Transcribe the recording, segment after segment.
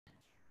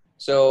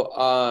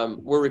So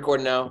we're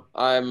recording now.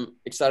 I'm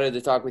excited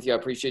to talk with you. I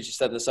appreciate you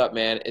setting this up,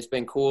 man. It's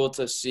been cool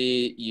to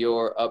see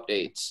your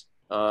updates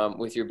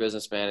with your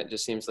business, man. It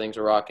just seems things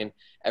are rocking.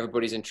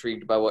 Everybody's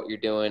intrigued by what you're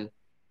doing.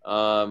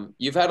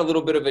 You've had a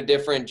little bit of a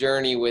different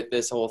journey with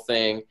this whole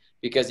thing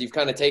because you've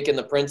kind of taken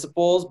the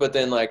principles, but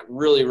then like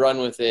really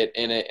run with it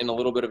in a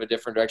little bit of a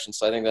different direction.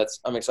 So I think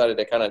I'm excited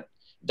to kind of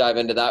dive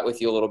into that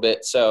with you a little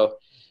bit. So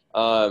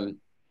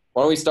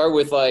why don't we start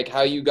with like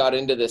how you got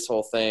into this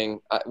whole thing?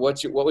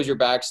 What was your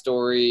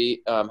backstory?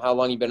 How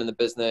long you been in the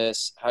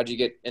business? How'd you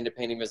get into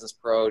Painting Business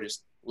Pro?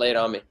 Just lay it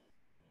on me.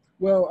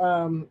 Well,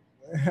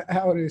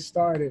 how it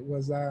started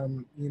was, I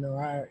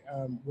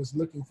was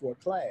looking for a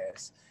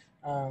class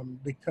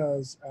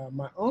because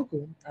my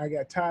uncle, I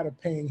got tired of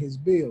paying his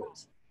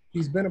bills.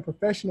 He's been a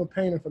professional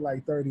painter for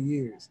like 30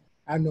 years.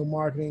 I know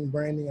marketing,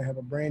 branding. I have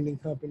a branding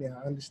company.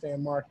 I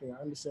understand marketing.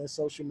 I understand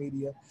social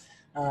media.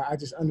 I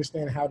just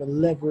understand how to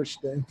leverage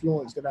the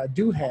influence that I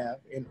do have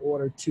in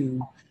order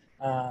to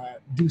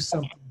do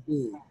something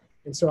big.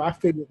 And so I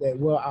figured that,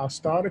 well, I'll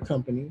start a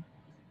company,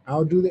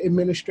 I'll do the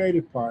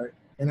administrative part,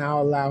 and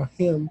I'll allow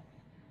him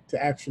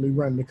to actually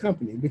run the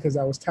company because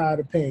I was tired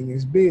of paying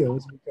his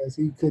bills because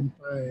he couldn't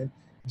find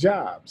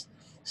jobs.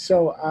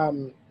 So,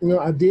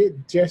 I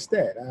did just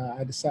that.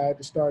 I decided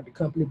to start the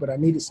company, but I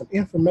needed some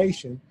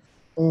information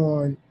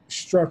on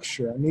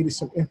structure. I needed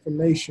some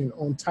information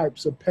on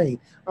types of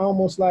paint,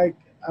 almost like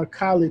a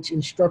college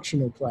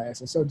instructional class.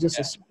 And so just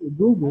a simple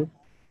Google,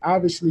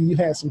 obviously you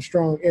had some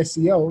strong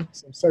SEO,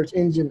 some search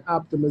engine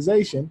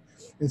optimization.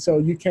 And so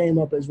you came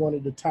up as one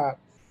of the top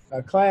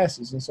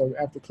classes. And so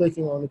after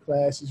clicking on the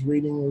classes,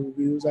 reading the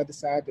reviews, I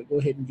decided to go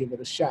ahead and give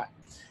it a shot.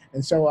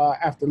 And so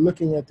after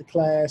looking at the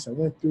class, I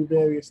went through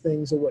various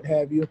things or what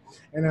have you.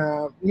 And,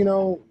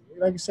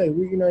 like I say,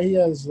 he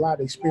has a lot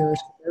of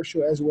experience,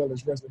 commercial as well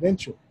as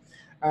residential.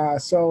 I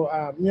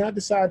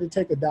decided to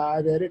take a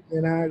dive at it.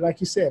 And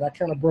like you said, I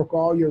kind of broke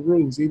all your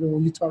rules. Even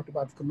when you talked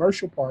about the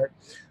commercial part,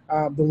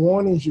 the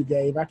warnings you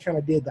gave, I kind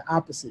of did the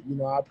opposite.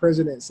 Our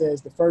president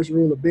says the first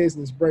rule of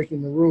business,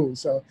 breaking the rules.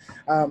 So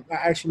I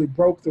actually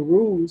broke the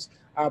rules.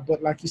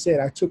 But like you said,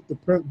 I took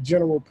the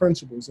general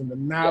principles and the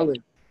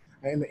knowledge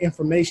and the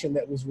information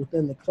that was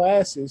within the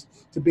classes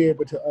to be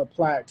able to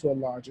apply it to a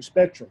larger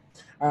spectrum.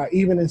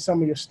 Even in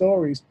some of your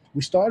stories,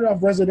 we started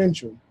off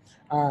residential.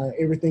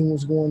 Everything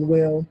was going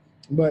well.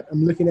 But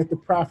I'm looking at the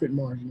profit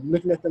margin. I'm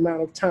looking at the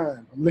amount of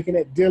time. I'm looking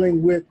at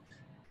dealing with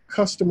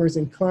customers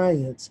and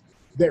clients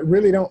that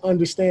really don't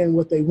understand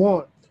what they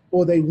want,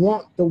 or they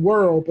want the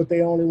world, but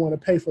they only want to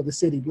pay for the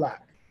city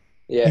block.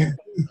 Yeah,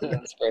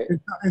 that's great.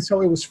 And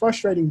so it was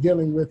frustrating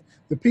dealing with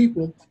the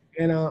people.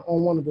 And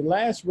on one of the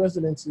last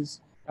residences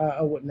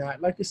or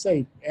whatnot, like you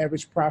say,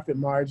 average profit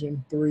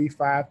margin, 3,000,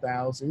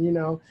 5,000,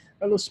 a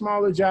little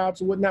smaller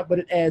jobs or whatnot, but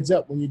it adds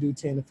up when you do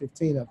 10 to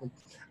 15 of them.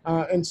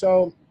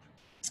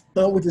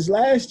 With this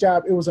last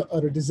job, it was an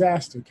utter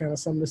disaster, kind of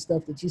some of the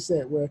stuff that you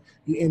said where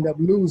you end up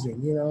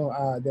losing.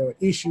 There were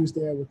issues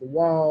there with the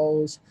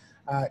walls,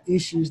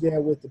 issues there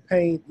with the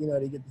paint.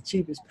 They get the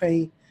cheapest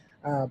paint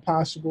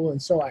possible.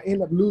 And so I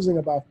ended up losing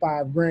about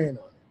 $5,000 on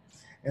it.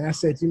 And I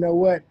said, you know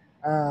what?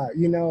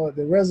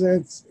 The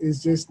residence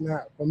is just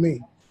not for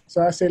me.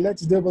 So I said,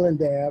 let's dibble and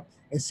dab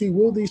and see,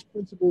 will these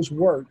principles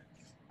work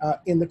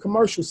in the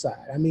commercial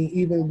side? I mean,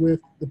 even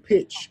with the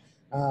pitch.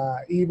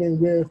 Even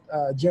with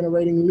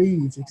generating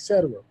leads,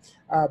 etc.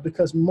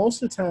 Because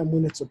most of the time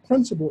when it's a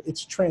principle,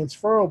 it's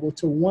transferable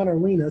to one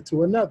arena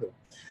to another.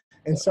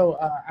 And so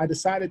I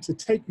decided to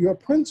take your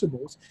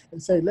principles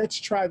and say, let's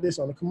try this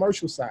on the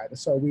commercial side. And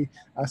so we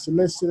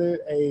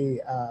solicited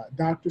a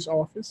doctor's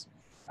office.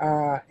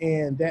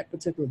 And that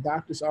particular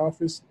doctor's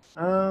office,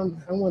 I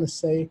want to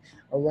say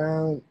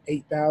around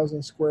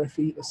 8,000 square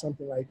feet or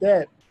something like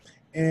that.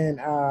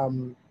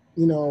 And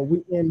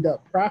we end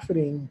up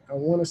profiting, I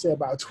want to say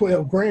about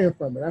 $12,000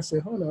 from it. I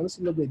said, hold on, this is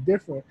a little bit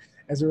different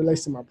as it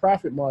relates to my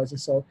profit margin.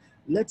 So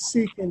let's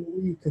see, can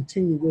we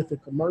continue with the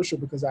commercial,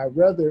 because I'd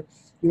rather,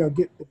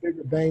 get the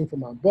bigger bang for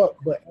my buck.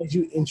 But as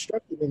you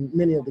instructed in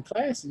many of the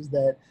classes,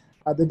 that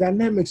the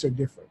dynamics are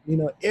different.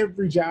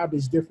 Every job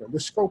is different. The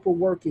scope of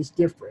work is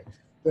different.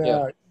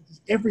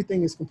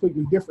 Everything is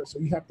completely different. So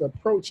you have to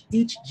approach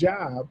each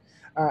job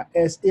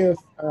as if,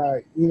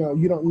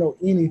 you don't know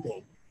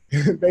anything.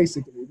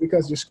 Basically,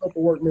 because your scope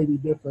of work may be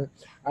different.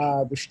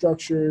 The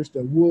structures,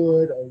 the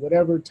wood, or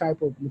whatever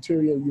type of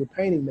material you're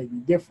painting may be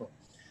different.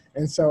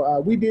 And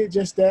so we did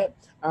just that.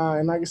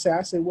 And like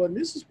I said, well,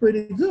 this is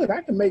pretty good. I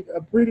can make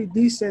a pretty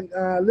decent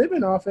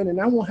living off it, and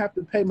I won't have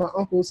to pay my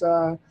uncle's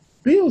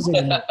bills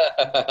anymore.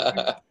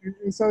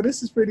 And so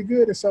this is pretty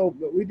good. And so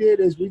what we did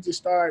is we just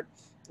started,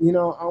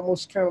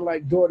 almost kind of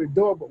like door to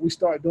door, but we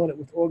started doing it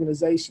with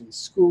organizations,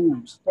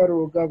 schools,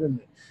 federal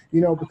government,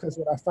 because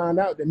what I found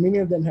out that many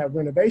of them have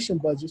renovation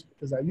budgets,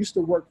 because I used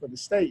to work for the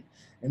state,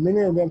 and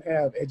many of them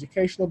have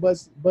educational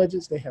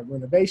budgets, they have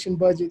renovation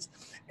budgets,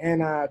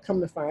 and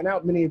come to find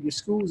out many of your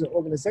schools and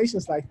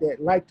organizations like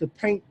that like to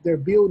paint their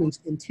buildings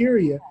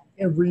interior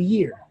every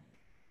year.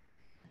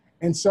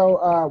 And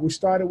so we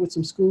started with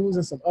some schools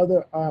and some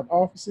other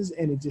offices,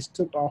 and it just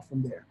took off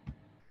from there.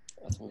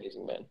 That's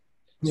amazing, man.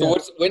 So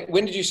Yeah.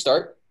 when did you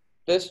start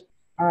this?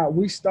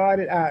 We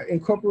started,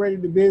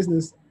 incorporated the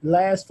business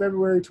last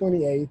February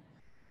 28th.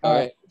 All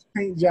right.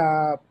 Paint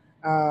job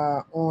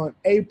on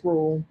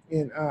April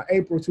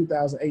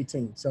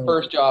 2018. So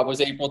First job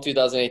was April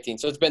 2018.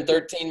 So it's been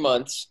 13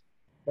 months.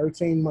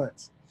 13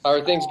 months. How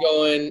are things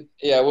going?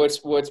 Yeah. What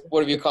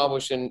have you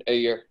accomplished in a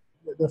year?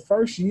 The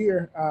first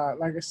year,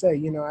 like I say,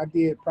 I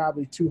did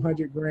probably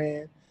 200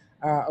 grand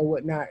or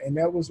whatnot. And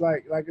that was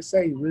like I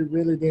say, we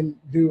really didn't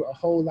do a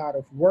whole lot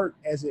of work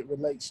as it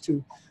relates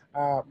to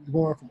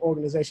going from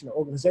organization to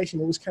organization.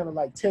 It was kind of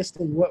like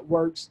testing what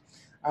works,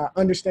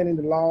 understanding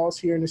the laws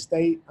here in the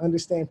state,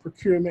 understand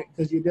procurement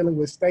because you're dealing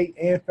with state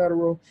and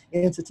federal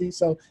entities.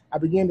 So I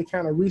began to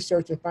kind of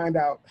research and find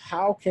out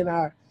how can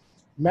I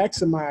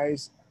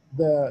maximize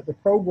the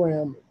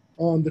program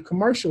on the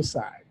commercial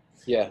side.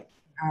 Yeah.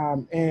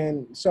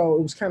 And so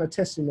it was kind of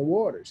testing the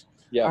waters.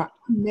 Yeah.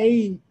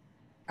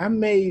 I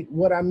made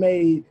what I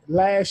made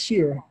last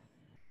year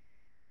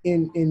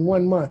in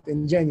 1 month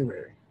in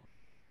January.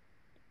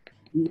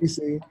 You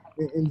see,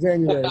 in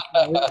January,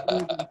 it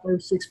was my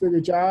first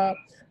 6-figure job.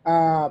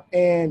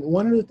 And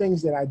one of the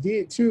things that I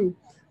did too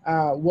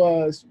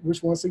was,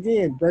 which once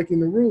again, breaking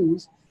the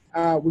rules,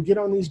 we get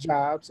on these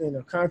jobs and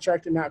a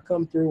contractor not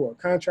come through or a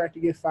contractor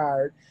get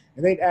fired,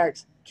 and they'd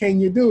ask,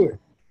 "Can you do it?"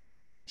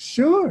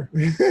 Sure.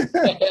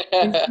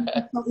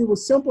 It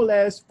was simple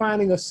as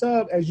finding a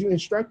sub as you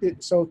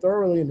instructed so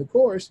thoroughly in the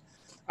course.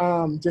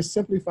 Just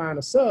simply find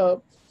a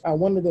sub.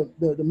 One of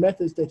the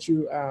methods that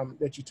you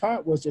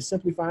taught was just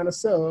simply find a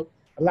sub,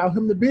 allow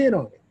him to bid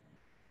on it,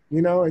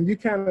 and you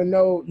kind of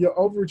know your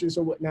overages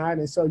or whatnot.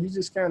 And so you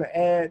just kind of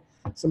add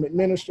some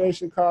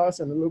administration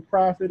costs and a little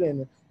profit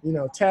and,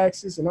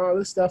 taxes and all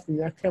this stuff.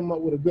 And I came up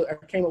with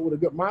a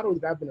good model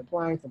that I've been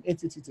applying from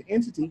entity to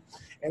entity,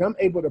 and I'm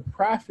able to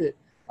profit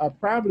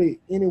probably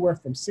anywhere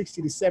from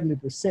 60 to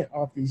 70%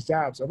 off these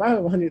jobs. So if I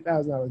have a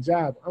 $100,000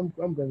 job,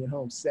 I'm bringing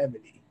home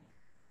 70.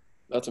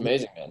 That's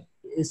amazing, man.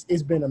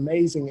 It's been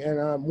amazing.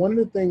 And one of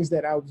the things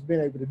that I've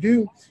been able to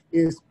do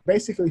is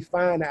basically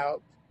find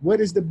out what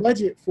is the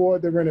budget for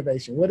the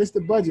renovation? What is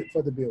the budget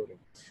for the building?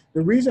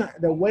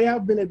 The way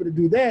I've been able to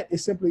do that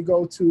is simply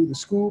go to the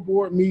school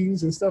board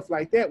meetings and stuff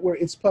like that, where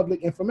it's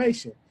public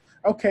information.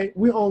 Okay,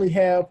 we only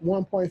have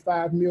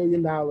 $1.5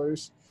 million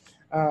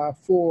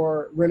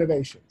for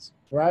renovations.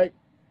 Right,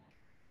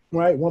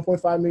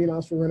 $1.5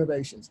 million for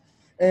renovations.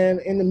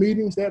 And in the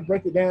meetings that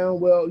break it down,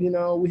 well,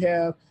 we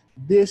have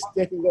this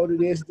that can go to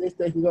this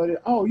that can go to,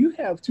 oh, you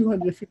have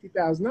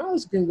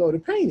 $250,000 can go to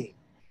painting.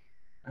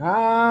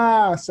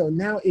 So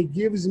now it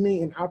gives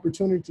me an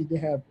opportunity to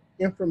have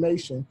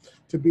information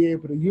to be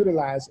able to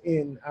utilize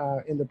in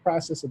the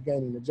process of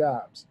gaining the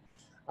jobs.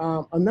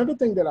 Another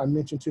thing that I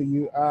mentioned to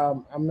you,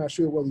 I'm not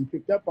sure whether you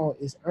picked up on,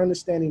 is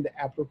understanding the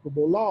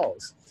applicable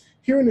laws.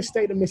 Here in the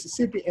state of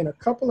Mississippi and a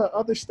couple of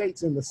other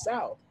states in the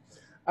South,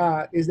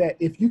 is that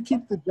if you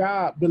keep the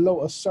job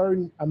below a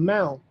certain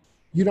amount,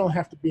 you don't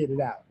have to bid it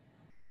out.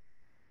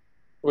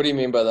 What do you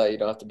mean by that? You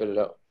don't have to bid it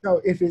out?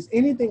 So if it's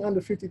anything under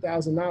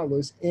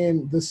 $50,000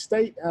 in the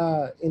state,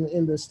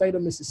 in the state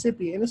of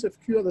Mississippi, and there's a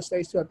few other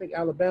states too, I think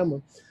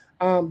Alabama,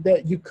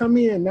 that you come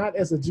in not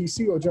as a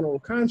GC or general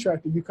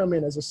contractor, you come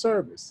in as a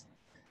service.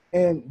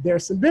 And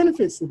there's some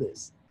benefits to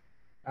this.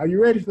 Are you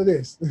ready for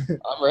this?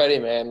 I'm ready,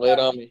 man. Lay it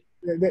on me.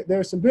 There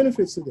are some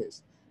benefits to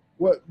this.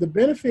 What the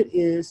benefit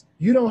is,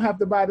 you don't have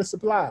to buy the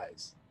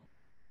supplies.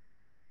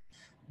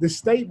 The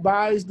state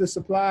buys the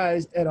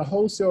supplies at a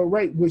wholesale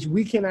rate, which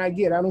we cannot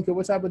get. I don't care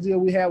what type of deal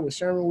we have with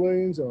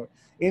Sherwin-Williams or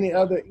any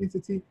other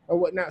entity or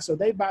whatnot. So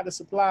they buy the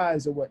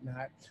supplies or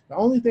whatnot. The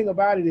only thing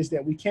about it is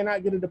that we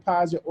cannot get a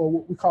deposit, or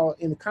what we call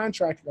in the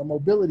contract a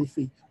mobility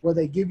fee, where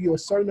they give you a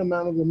certain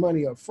amount of the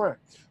money up front.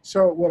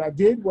 So what I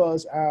did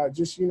was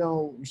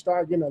we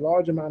started getting a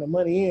large amount of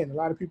money in. A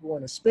lot of people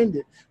want to spend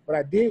it. What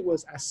I did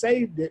was I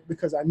saved it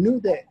because I knew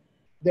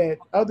that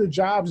other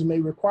jobs may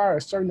require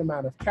a certain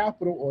amount of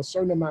capital or a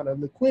certain amount of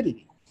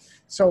liquidity.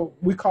 So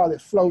we call it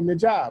floating the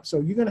job.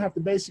 So you're going to have to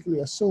basically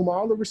assume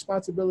all the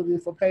responsibility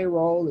for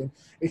payroll and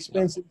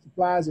expensive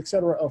supplies, et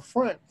cetera, up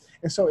front.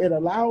 And so it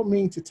allowed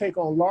me to take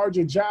on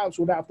larger jobs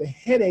without the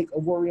headache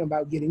of worrying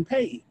about getting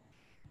paid.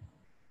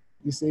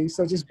 You see,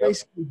 so just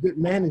basically good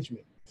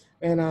management.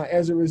 And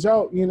as a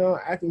result,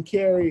 I can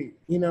carry,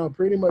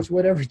 pretty much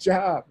whatever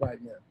job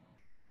right now.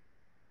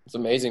 It's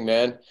amazing,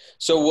 man.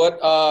 So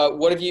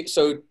what have you,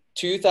 so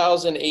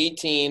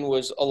 2018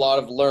 was a lot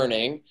of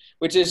learning,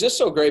 which is just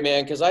so great,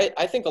 man, because I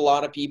think a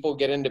lot of people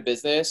get into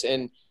business,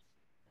 and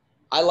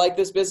I like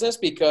this business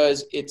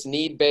because it's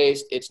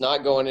need-based. It's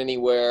not going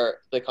anywhere.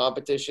 The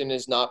competition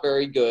is not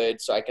very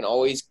good, so I can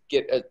always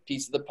get a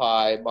piece of the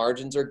pie.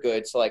 Margins are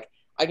good, so like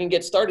I can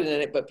get started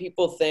in it, but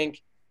people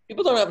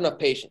don't have enough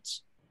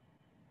patience.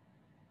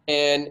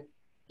 And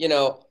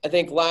I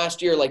think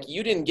last year, like,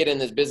 you didn't get in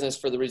this business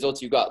for the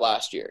results you got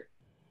last year.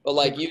 But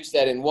like you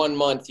said, in 1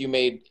 month, you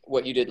made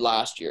what you did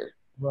last year.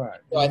 Right.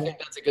 So I think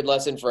that's a good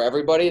lesson for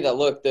everybody, that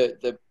look,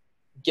 the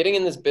getting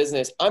in this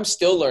business, I'm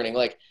still learning.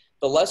 Like,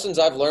 the lessons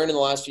I've learned in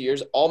the last few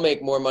years, I'll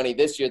make more money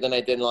this year than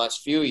I did in the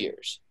last few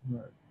years.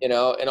 Right. You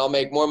know, and I'll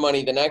make more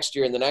money the next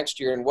year and the next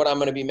year. And what I'm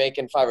going to be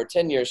making 5 or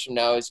 10 years from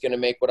now is going to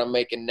make what I'm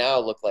making now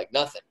look like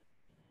nothing.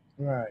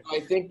 Right. I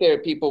think there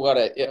people got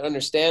to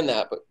understand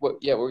that. But what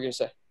we're going to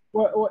say.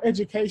 Well,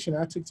 education.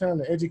 I took time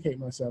to educate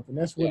myself, and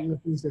that's one of the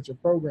things that your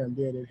program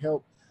did. It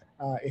helped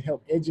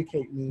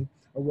educate me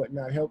or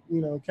whatnot. Help,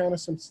 kind of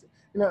some.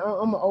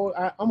 I'm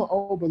an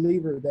old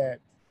believer that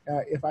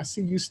if I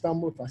see you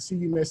stumble, if I see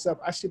you mess up,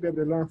 I should be able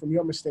to learn from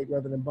your mistake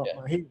rather than bump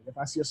my head. If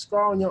I see a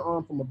scar on your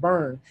arm from a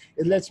burn,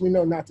 it lets me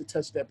know not to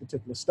touch that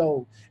particular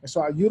stove. And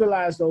so I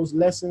utilize those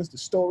lessons, the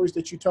stories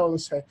that you told,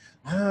 and say,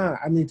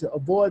 I need to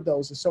avoid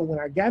those. And so when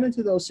I got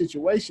into those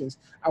situations,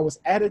 I was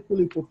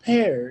adequately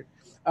prepared.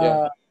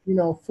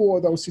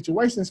 For those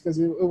situations, because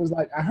it was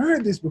like, I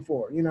heard this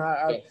before,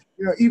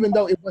 even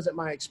though it wasn't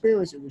my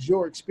experience, it was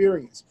your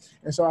experience.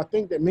 And so I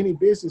think that many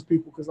business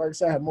people, because like I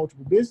said, I have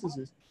multiple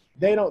businesses,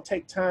 they don't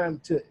take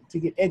time to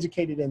get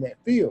educated in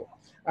that field.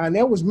 And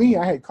that was me.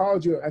 I had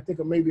called you, I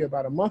think maybe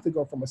about a month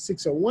ago from a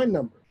 601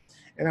 number.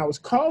 And I was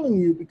calling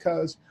you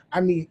because I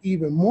need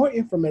even more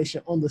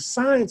information on the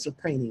science of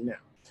painting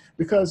now.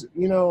 Because,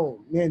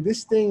 man,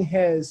 this thing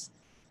has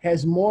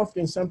morphed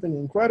in something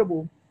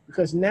incredible.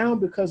 Because now,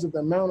 because of the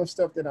amount of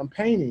stuff that I'm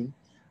painting,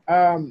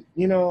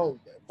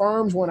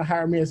 firms want to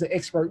hire me as an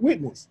expert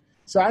witness.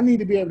 So I need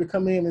to be able to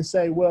come in and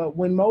say, well,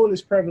 when mold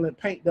is prevalent,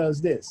 paint does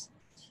this.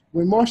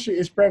 When moisture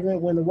is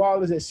prevalent, when the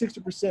wall is at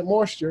 60%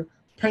 moisture,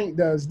 paint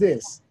does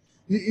this.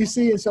 You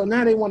see, and so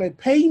now they want to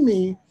pay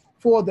me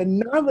for the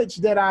knowledge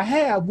that I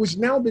have, which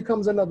now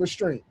becomes another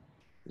stream.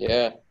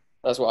 Yeah,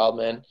 that's wild,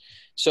 man.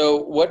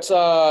 So what's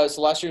so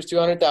last year's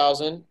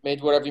 200,000,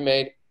 made whatever you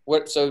made.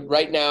 So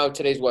right now,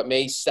 today's what,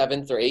 May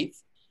 7th or 8th?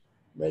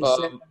 May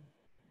 7th.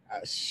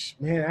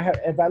 Man,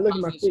 if I look at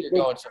my quick,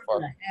 going so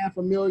far?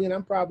 $500,000,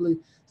 I'm probably,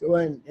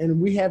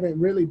 and we haven't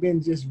really been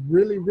just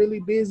really, really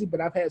busy, but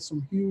I've had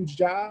some huge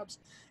jobs.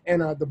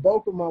 And the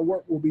bulk of my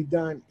work will be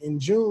done in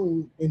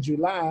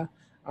July,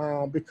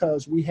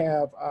 because we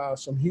have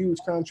some huge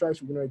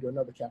contracts. We're going to do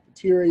another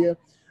cafeteria.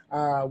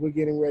 We're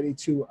getting ready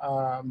to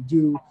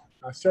do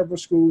several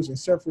schools in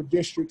several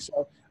districts.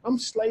 So I'm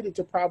slated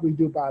to probably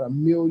do about $1.5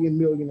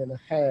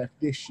 million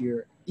this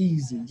year,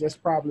 easy,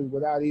 just probably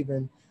without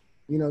even,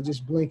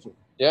 just blinking.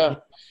 Yeah.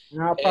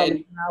 And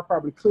I'll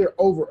probably clear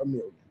over $1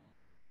 million.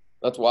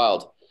 That's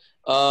wild.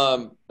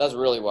 That's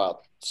really wild.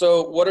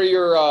 So what are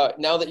your,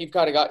 now that you've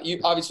kind of you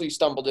obviously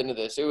stumbled into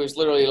this, it was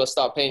literally, let's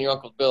stop paying your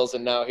uncle's bills.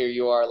 And now here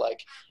you are,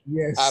 like,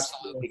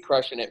 absolutely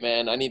crushing it,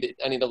 man. I need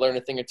to learn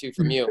a thing or two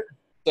from you.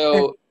 So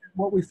and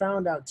what we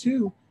found out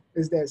too,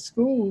 is that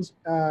schools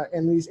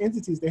and these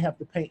entities, they have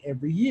to paint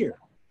every year.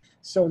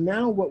 So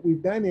now what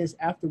we've done is,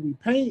 after we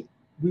paint,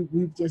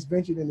 we've just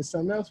ventured into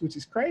something else, which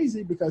is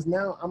crazy, because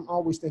now I'm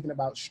always thinking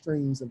about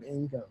streams of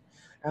income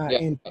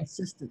and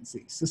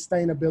consistency,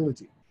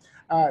 sustainability.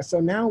 So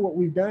now what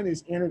we've done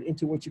is entered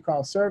into what you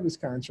call service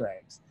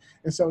contracts.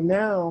 And so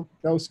now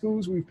those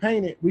schools we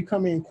painted, we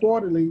come in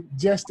quarterly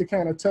just to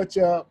kind of touch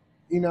up,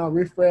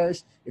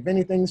 refresh, if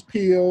anything's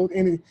peeled.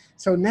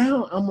 So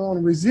now I'm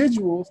on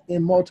residuals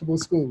in multiple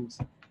schools.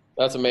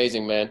 That's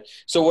amazing, man.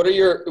 So what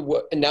are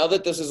now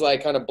that this is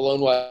like kind of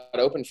blown wide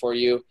open for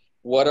you,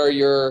 what are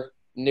your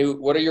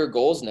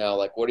goals now?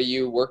 Like, what are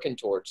you working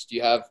towards? Do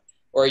you have,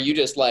 or are you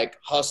just like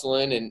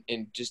hustling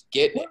and just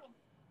getting it?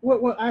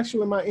 Well,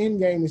 actually, my end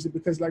game is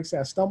because, like I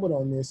said, I stumbled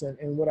on this,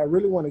 and what I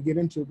really want to get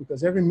into,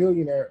 because every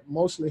millionaire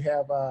mostly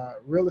have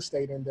real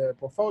estate in their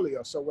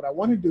portfolio. So what I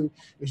want to do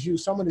is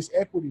use some of this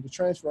equity to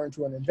transfer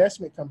into an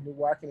investment company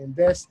where I can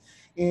invest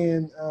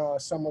in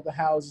some of the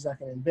houses. I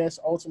can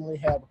ultimately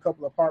have a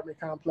couple of apartment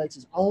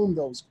complexes, own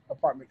those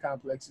apartment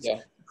complexes,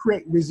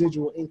 create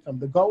residual income.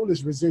 The goal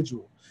is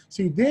residual.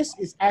 See, this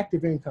is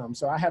active income,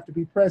 so I have to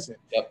be present.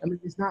 I mean,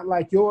 it's not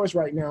like yours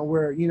right now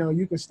where,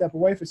 you can step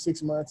away for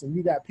 6 months and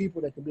you got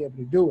people that can be able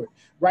to do it.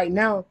 Right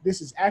now,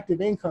 this is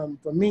active income.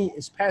 For me,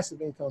 it's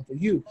passive income for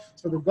you.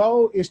 So the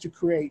goal is to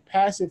create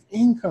passive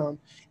income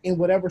in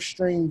whatever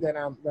stream that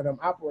I'm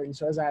operating.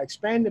 So as I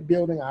expand the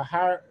building, I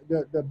hire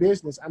the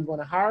business, I'm going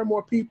to hire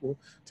more people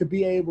to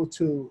be able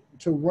to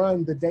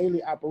run the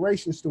daily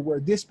operations to where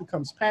this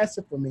becomes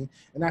passive for me,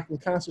 and I can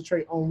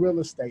concentrate on real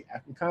estate. I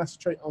can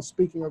concentrate on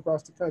speaking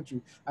across the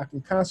country. I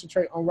can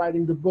concentrate on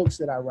writing the books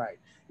that I write,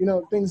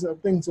 things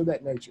of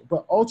that nature.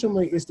 But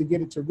ultimately, it's to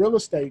get it to real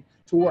estate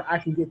to where I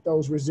can get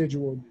those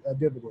residual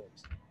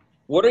dividends.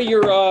 What are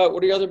your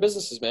other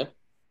businesses, man?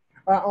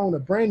 I own a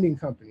branding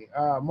company,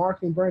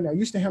 marketing brand. I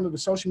used to handle the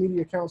social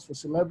media accounts for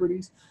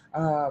celebrities,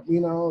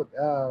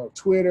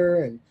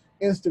 Twitter and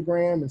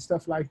Instagram and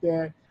stuff like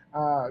that.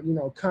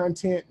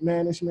 Content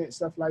management,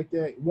 stuff like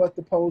that, what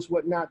to post,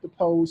 what not to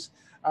post,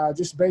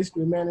 just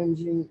basically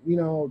managing,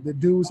 the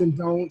do's and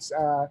don'ts.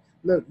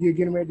 Look, you're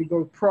getting ready to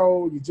go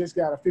pro. You just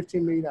got a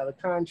 $15 million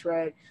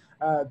contract.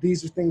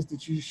 These are things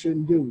that you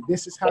shouldn't do.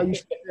 This is how you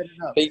should set it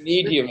up. They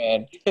need you,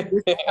 man.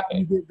 This is how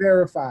you get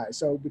verified.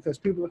 So because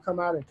people will come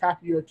out and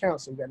copy your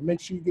account, so you got to make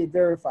sure you get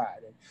verified.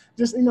 And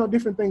just,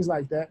 different things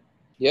like that.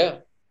 Yeah,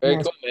 very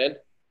cool, man.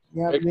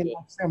 Yeah, Very then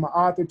cool. I'm an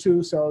author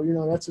too, so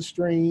that's a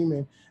stream.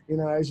 And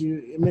as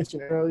you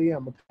mentioned earlier,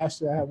 I'm a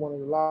pastor. I have one of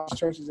the largest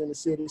churches in the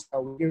city,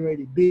 so we're getting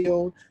ready to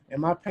build,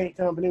 and my paint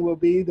company will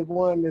be the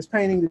one that's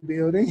painting the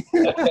building.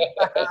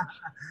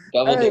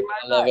 Double Hey, dip. why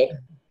I love not? it.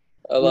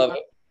 I You love know,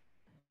 it.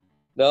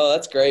 No,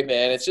 that's great,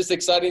 man. It's just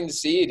exciting to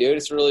see you, dude.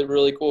 It's really,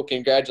 really cool.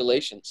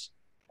 Congratulations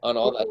on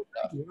all well, that thank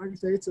stuff. you. Like I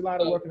said, it's a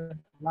lot of work and a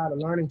lot of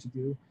learning to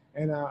do,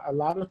 and a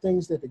lot of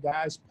things that the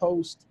guys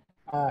post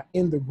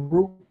in the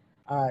group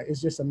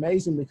is just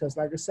amazing because,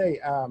 like I say,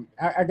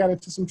 I got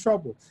into some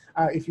trouble.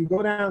 If you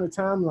go down the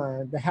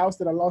timeline, the house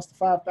that I lost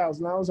the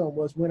 $5,000 on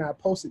was when I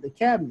posted the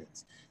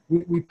cabinets.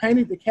 We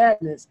painted the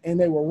cabinets and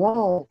they were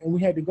wrong, and we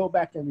had to go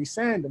back and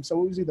resand them.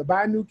 So it was either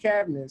buy new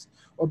cabinets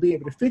or be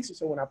able to fix it.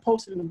 So when I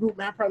posted in the group,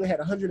 man, I probably had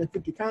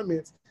 150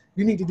 comments.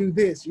 You need to do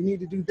this, you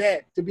need to do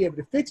that to be able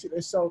to fix it.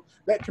 And so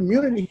that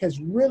community has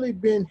really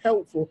been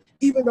helpful,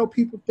 even though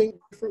people think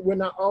different. We're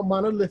not all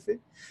monolithic.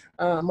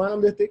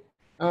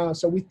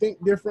 So we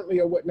think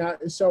differently or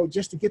whatnot. And so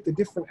just to get the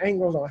different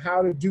angles on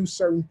how to do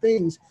certain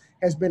things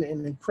has been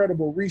an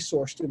incredible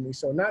resource to me.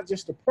 So not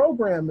just the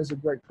program is a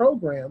great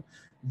program,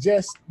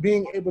 just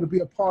being able to be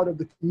a part of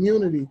the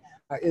community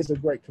is a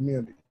great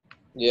community.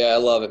 Yeah, I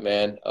love it,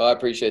 man. Oh, I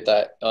appreciate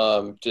that.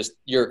 Just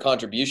your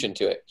contribution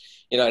to it.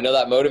 I know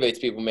that motivates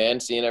people, man.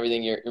 Seeing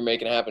everything you're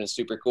making happen is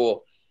super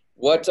cool.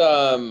 What,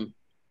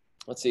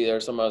 let's see,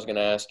 there's something I was going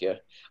to ask you.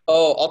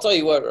 Oh, I'll tell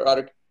you what,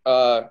 Roderick,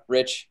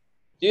 Rich,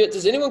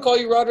 does anyone call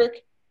you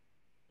Roderick?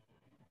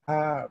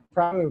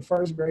 Probably the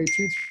first grade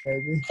teacher,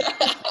 maybe.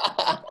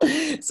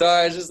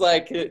 Sorry, it's just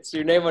like, it's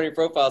your name on your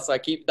profile. So I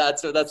keep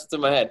that's what's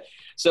in my head.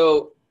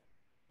 So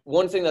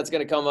one thing that's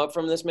going to come up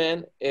from this,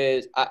 man,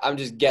 is I'm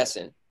just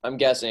guessing. I'm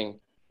guessing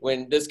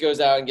when this goes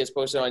out and gets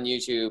posted on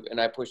YouTube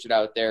and I push it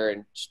out there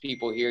and just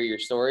people hear your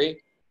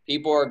story,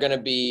 people are going to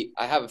be,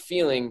 I have a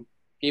feeling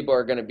people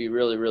are going to be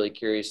really, really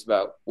curious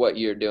about what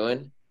you're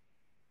doing.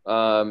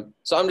 So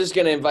I'm just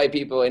going to invite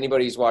people,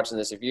 anybody who's watching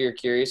this, if you're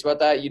curious about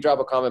that, you drop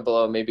a comment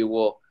below. Maybe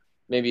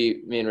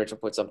me and Rich will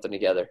put something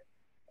together.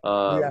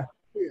 Yeah,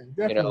 yeah,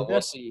 definitely, We'll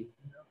definitely. see.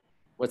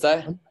 What's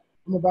that?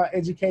 I'm about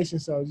education,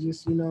 so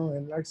just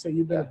and like I say,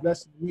 you've been Yeah. a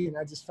blessing to me, and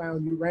I just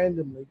found you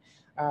randomly.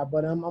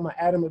 But I'm an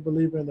adamant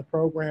believer in the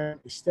program.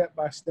 It's step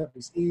by step.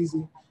 It's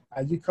easy.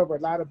 You cover a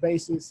lot of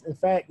bases. In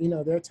fact,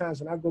 there are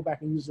times when I go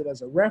back and use it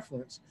as a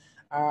reference.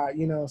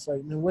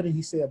 So man, what did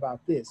he say about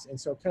this? And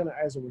so kind of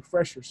as a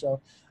refresher.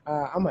 So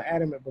I'm an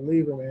adamant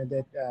believer, man,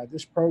 that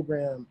this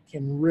program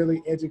can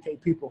really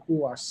educate people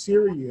who are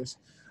serious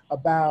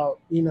about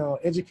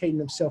educating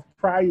themselves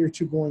prior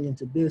to going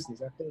into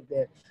business. I think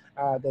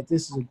that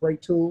this is a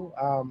great tool.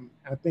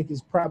 I think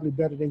it's probably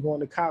better than going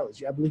to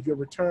college. I believe your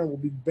return will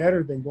be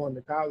better than going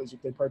to college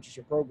if they purchase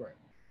your program.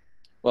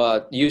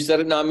 Well, you said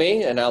it, not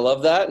me, and I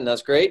love that, and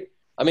that's great.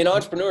 I mean,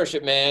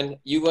 entrepreneurship, man,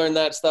 you learn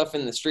that stuff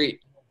in the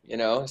street,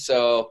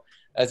 so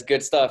that's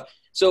good stuff.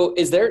 So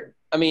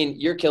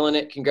you're killing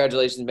it.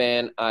 Congratulations,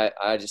 man.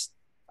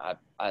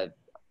 It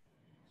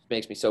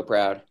makes me so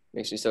proud,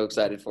 makes me so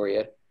excited for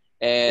you.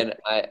 And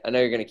I know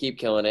you're going to keep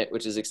killing it,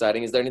 which is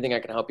exciting. Is there anything I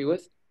can help you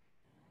with?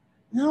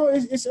 No,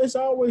 it's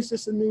always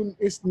just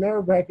it's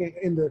nerve wracking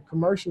in the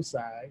commercial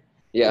side.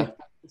 Yeah.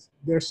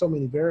 There's so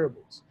many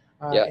variables.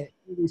 Yeah. And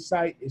every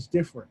site is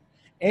different.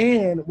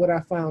 And what I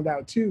found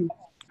out too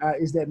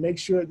is that make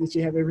sure that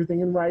you have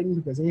everything in writing,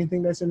 because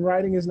anything that's in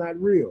writing is not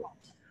real.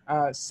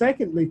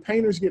 Secondly,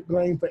 painters get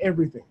blamed for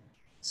everything.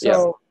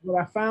 So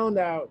what I found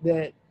out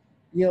that,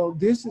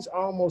 this is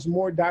almost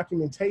more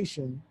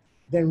documentation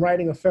than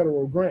writing a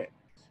federal grant.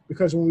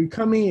 Because when we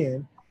come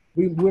in,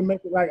 we're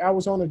making, like I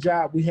was on a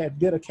job, we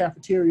did a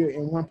cafeteria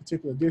in one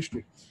particular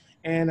district.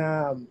 And,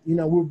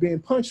 we're being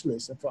punch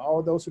list. And for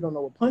all those who don't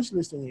know what punch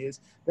listing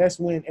is, that's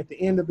when at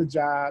the end of the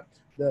job,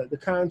 the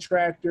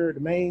contractor, the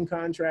main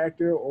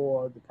contractor,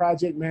 or the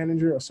project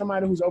manager, or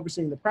somebody who's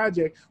overseeing the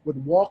project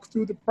would walk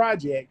through the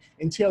project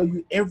and tell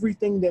you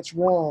everything that's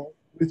wrong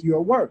with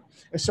your work.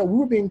 And so we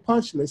were being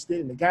punch listed,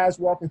 and the guy's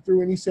walking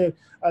through, and he said,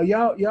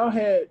 y'all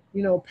had,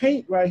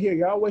 paint right here.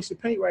 Y'all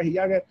wasted paint right here.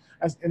 Y'all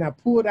got, and I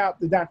pulled out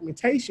the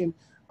documentation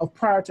of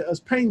prior to us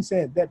painting,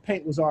 saying that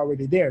paint was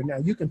already there. Now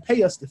you can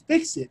pay us to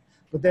fix it,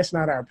 but that's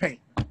not our paint.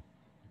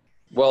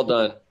 Well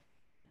done.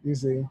 You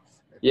see?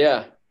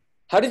 Yeah.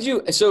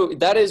 So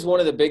that is one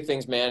of the big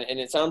things, man. And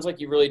it sounds like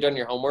you've really done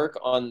your homework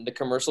on the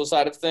commercial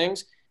side of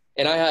things.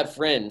 And I have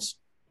friends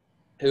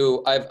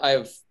who I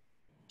have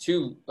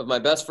two of my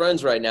best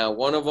friends right now.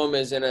 One of them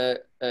is in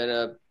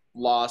a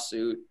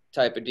lawsuit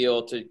type of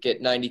deal to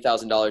get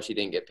 $90,000 he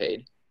didn't get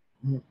paid.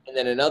 Mm-hmm. And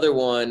then another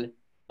one,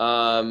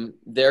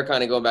 they're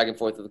kind of going back and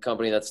forth with a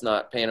company that's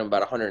not paying them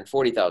about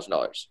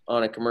 $140,000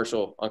 on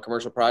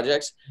commercial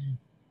projects. Mm-hmm.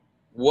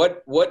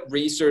 What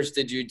research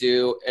did you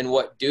do, and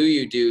what do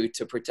you do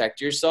to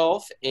protect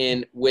yourself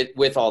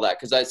with all that?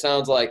 Because that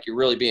sounds like you're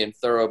really being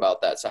thorough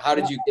about that. So how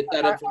did you get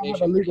that information?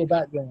 I have a legal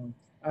background,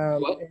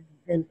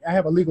 and I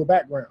have a legal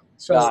background.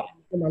 So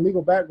in my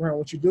legal background,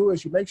 what you do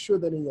is you make sure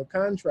that in your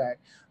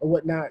contract or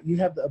whatnot, you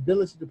have the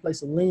ability to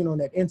place a lien on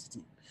that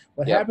entity.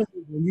 What Yep. happens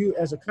is when you,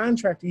 as a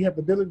contractor, you have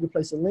the ability to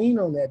place a lien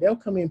on that. They'll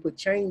come in, put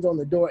chains on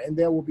the door, and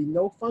there will be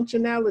no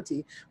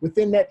functionality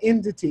within that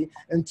entity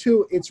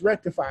until it's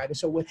rectified. And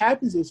so what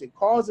happens is it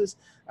causes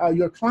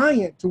your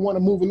client to want to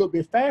move a little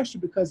bit faster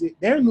because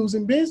they're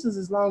losing business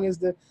as long as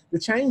the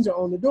chains are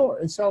on the door.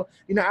 And so,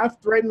 I've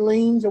threatened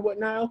liens or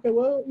whatnot. Okay,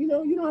 well, you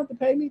don't have to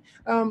pay me.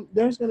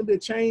 There's going to be a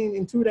chain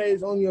in 2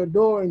 days on your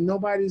door and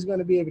nobody's going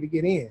to be able to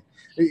get in.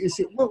 You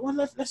see, well,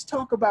 let's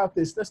talk about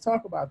this. Let's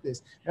talk about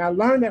this. And I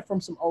learned that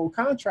from some old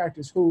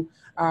contractors who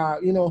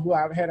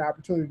I've had the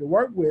opportunity to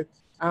work with.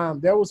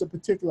 There was a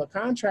particular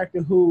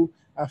contractor who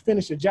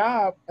finished a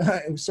job,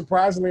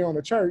 surprisingly, on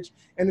the church,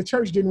 and the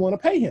church didn't want to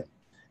pay him.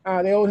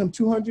 They owed him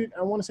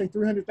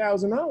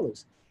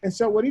 $300,000. And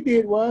so what he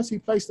did was he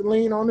placed a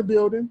lien on the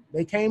building.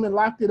 They came and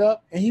locked it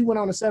up, and he went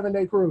on a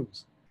 7-day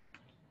cruise.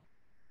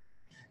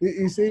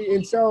 You see,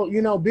 and so,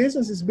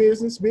 business is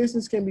business.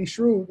 Business can be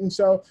shrewd. And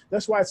so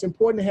that's why it's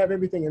important to have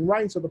everything in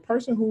writing. So the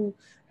person who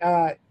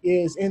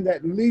is in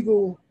that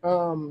legal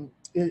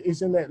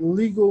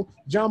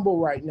jumble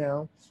right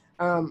now,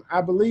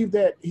 I believe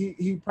that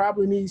he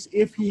probably needs,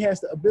 if he has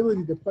the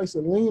ability to place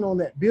a lien on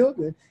that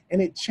building,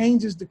 and it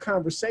changes the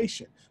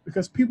conversation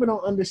because people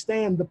don't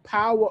understand the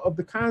power of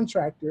the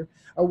contractor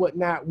or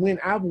whatnot. When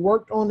I've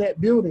worked on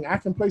that building, I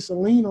can place a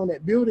lien on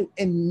that building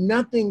and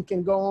nothing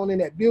can go on in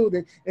that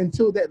building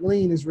until that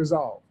lien is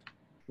resolved.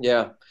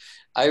 Yeah.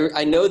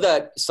 I know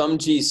that some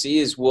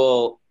GCs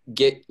will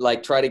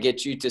try to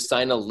get you to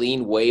sign a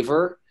lien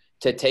waiver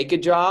to take a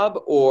job,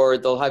 or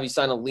they'll have you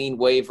sign a lien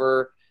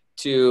waiver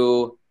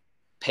to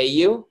pay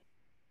you.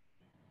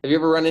 Have you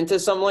ever run into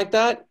something like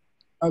that?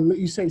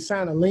 You say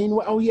sign a lien?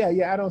 Oh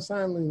yeah. I don't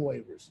sign lien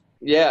waivers.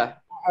 Yeah.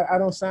 I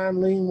don't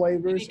sign lien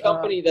waivers. Any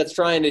company that's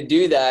trying to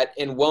do that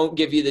and won't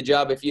give you the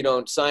job if you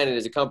don't sign it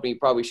as a company, you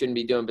probably shouldn't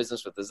be doing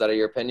business with. Is that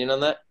your opinion on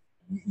that?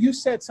 You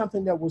said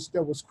something that was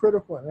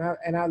critical,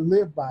 and I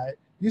live by it.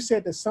 You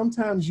said that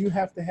sometimes you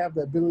have to have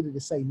the ability to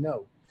say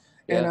no.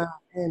 Yeah.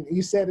 And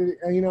you said it,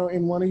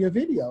 in one of your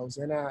videos,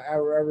 and I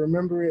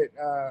remember it,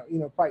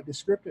 quite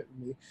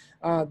descriptively,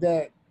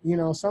 that,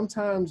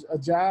 sometimes a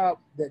job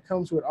that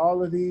comes with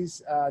all of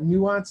these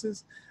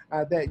nuances,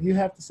 that you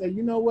have to say,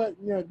 you know what,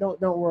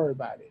 don't worry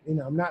about it.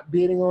 I'm not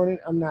bidding on it.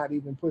 I'm not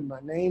even putting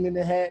my name in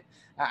the hat.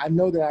 I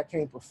know that I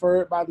can't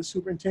prefer it by the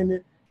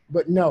superintendent,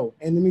 but no.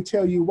 And let me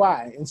tell you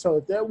why. And so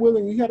if they're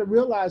willing, you got to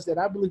realize that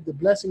I believe the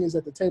blessing is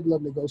at the table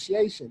of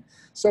negotiation.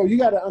 So you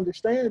got to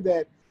understand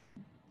that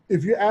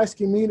if you're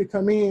asking me to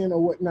come in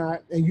or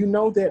whatnot, and you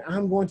know that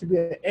I'm going to be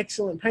an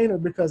excellent painter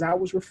because I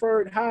was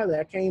referred highly,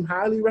 I came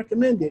highly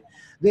recommended,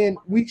 then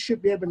we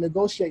should be able to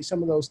negotiate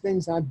some of those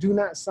things. I do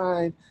not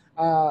sign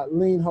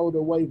lien holder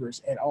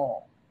waivers at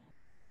all.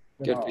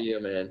 Good for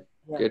you, man.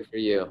 Yeah. Good for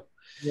you.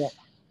 Yeah.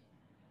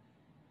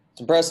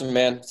 It's impressive,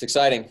 man. It's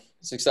exciting.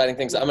 It's exciting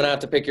things. I'm going to have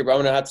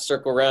to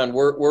circle around.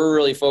 We're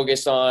really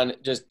focused on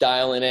just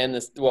dialing in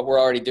what we're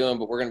already doing,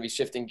 but we're going to be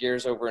shifting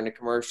gears over into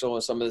commercial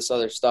and some of this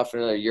other stuff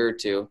in another year or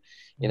two.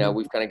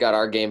 We've kind of got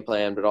our game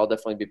plan, but I'll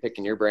definitely be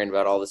picking your brain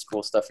about all this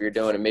cool stuff you're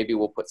doing. And maybe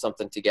we'll put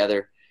something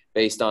together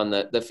based on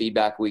the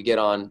feedback we get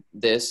on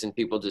this and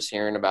people just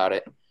hearing about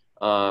it.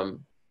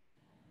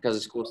 Because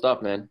it's cool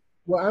stuff, man.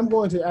 Well, I'm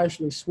going to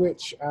actually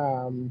switch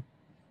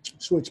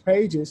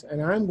pages,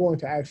 and I'm going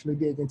to actually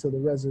dig into the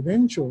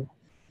residential.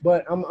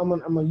 But I'm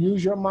gonna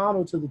use your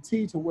model to the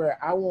T to where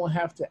I won't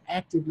have to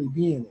actively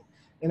be in it.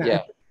 And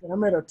yeah.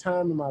 I'm at a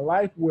time in my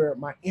life where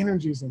my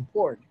energy is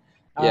important.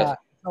 Yeah.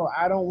 So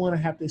I don't want to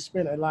have to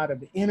spend a lot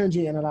of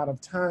energy and a lot of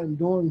time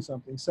doing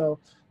something. So,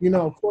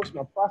 of course,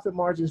 my profit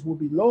margins will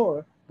be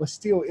lower, but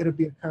still it'll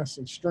be a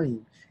constant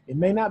stream. It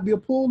may not be a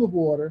pool of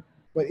water,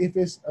 but if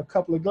it's a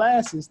couple of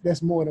glasses,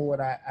 that's more than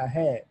what I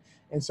had.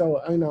 And so,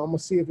 I'm going to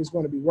see if it's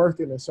going to be worth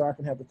it. And so I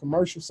can have the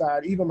commercial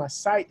side. Even my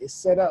site is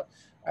set up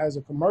as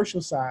a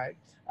commercial side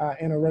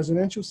and a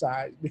residential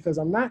side, because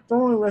I'm not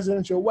throwing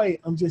residential away.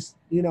 I'm just,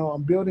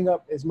 I'm building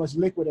up as much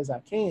liquid as I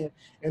can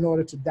in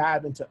order to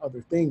dive into other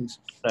things.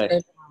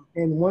 Nice.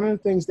 And one of the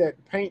things that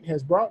paint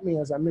has brought me,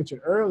 as I mentioned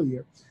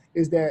earlier,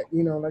 is that,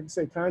 like I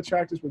said,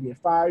 contractors will get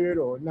fired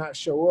or not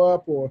show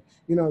up, or,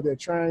 they're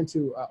trying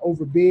to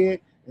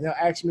overbid, and they'll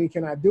ask me,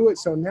 can I do it?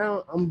 So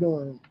now I'm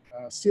doing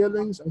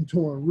ceilings, I'm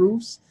doing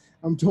roofs,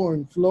 I'm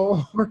doing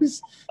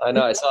floors. I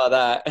know, I saw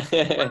that.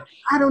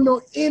 I don't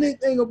know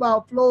anything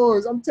about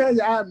floors. I'm telling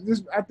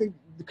you, I think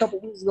a couple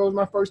of weeks ago was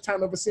my first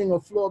time ever seeing a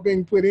floor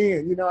being put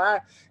in.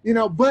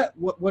 But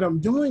what I'm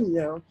doing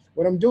now,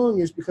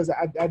 is because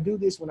I do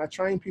this when I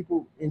train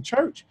people in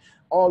church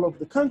all over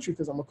the country,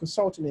 because I'm a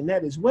consultant in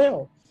that as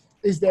well,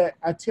 is that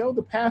I tell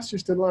the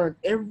pastors to learn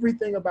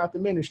everything about the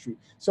ministry.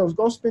 So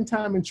go spend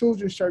time in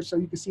children's church so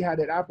you can see how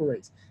that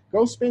operates.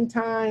 Go spend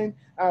time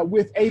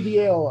with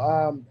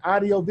AVL,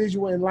 audio,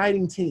 visual, and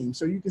lighting team,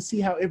 so you can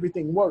see how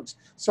everything works.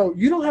 So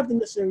you don't have to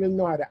necessarily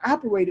know how to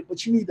operate it,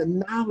 but you need the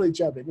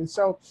knowledge of it. And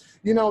so,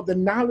 the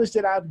knowledge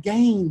that I've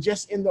gained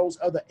just in those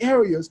other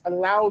areas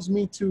allows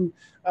me to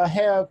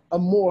have a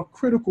more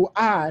critical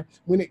eye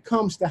when it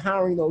comes to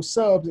hiring those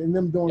subs and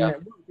them doing that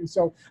work. working.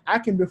 So I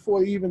can,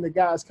 before even the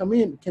guys come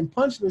in, can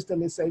punch list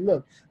them and say,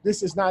 look,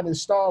 this is not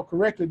installed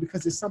correctly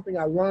because it's something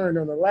I learned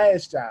on the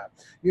last job.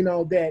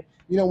 That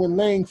when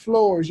laying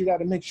floors, you got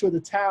to make sure the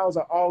tiles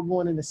are all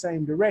going in the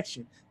same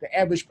direction. The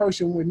average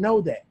person would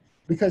know that.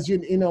 Because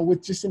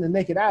with just in the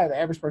naked eye, the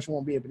average person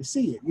won't be able to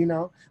see it,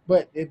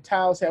 But if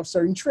tiles have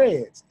certain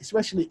treads,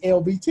 especially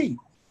LVT.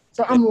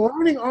 So I'm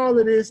learning all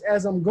of this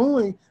as I'm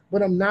going,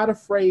 but I'm not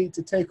afraid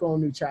to take on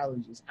new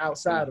challenges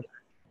outside of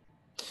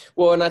it.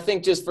 Well, and I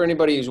think just for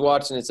anybody who's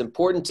watching, it's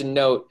important to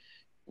note,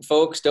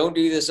 folks, don't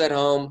do this at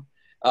home.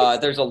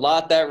 There's a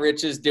lot that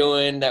Rich is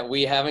doing that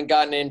we haven't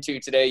gotten into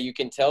today. You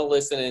can tell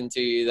listening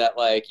to you that,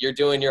 like, you're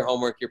doing your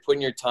homework, you're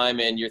putting your time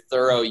in, you're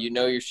thorough, you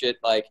know your shit.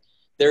 Like,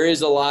 there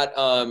is a lot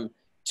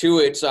to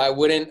it. So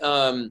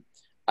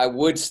I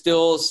would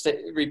still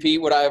repeat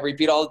what I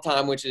repeat all the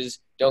time, which is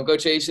don't go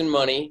chasing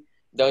money.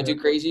 Don't do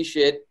crazy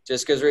shit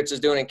just because Rich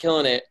is doing and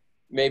killing it.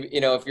 Maybe,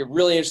 if you're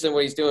really interested in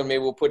what he's doing,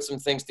 maybe we'll put some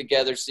things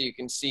together so you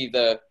can see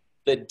the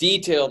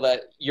detail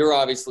that you're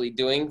obviously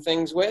doing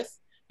things with,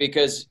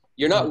 because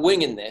you're not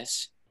winging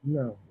this.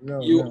 No.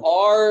 You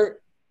are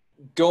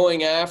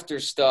going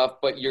after stuff,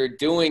 but you're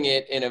doing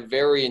it in a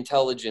very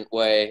intelligent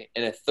way,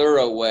 in a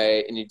thorough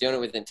way, and you're doing it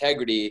with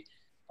integrity.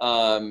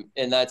 And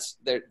that's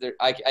there.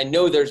 I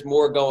know there's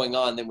more going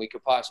on than we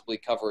could possibly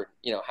cover,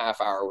 half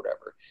hour or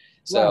whatever.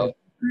 So. Right.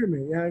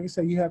 Procurement. Yeah, like I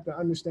say, you have to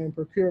understand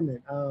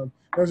procurement.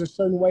 There's a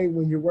certain way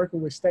when you're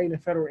working with state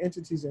and federal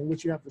entities in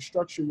which you have to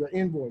structure your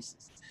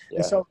invoices. Yeah.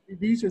 And so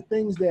these are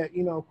things that,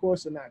 of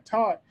course, are not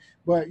taught,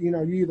 but, you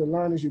either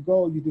learn as you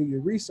go, you do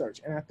your research.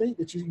 And I think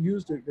that you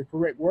use the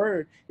correct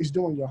word is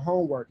doing your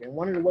homework. And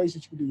one of the ways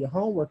that you can do your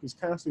homework is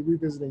constantly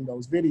revisiting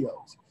those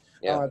videos.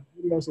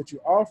 Videos that you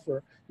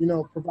offer,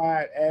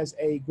 provide as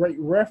a great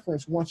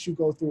reference once you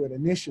go through it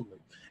initially.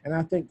 And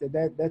I think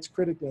that's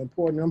critically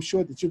important. I'm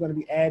sure that you're going to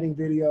be adding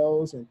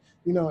videos and,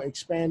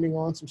 expanding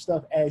on some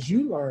stuff as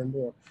you learn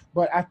more.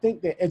 But I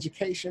think that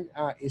education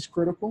is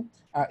critical.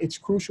 It's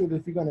crucial that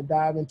if you're going to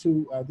dive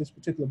into this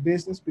particular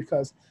business,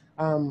 because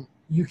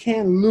you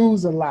can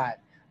lose a lot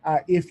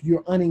if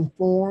you're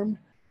uninformed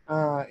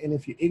and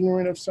if you're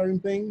ignorant of certain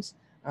things.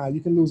 You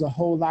can lose a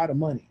whole lot of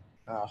money.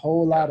 A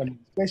whole lot of,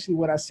 especially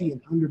what I see in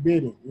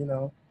underbidding,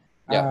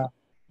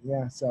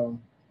 so.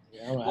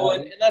 Well,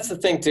 and that's the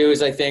thing too,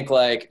 is I think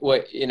like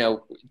what,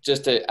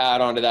 just to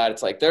add on to that,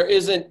 it's like, there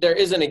isn't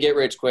a get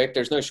rich quick.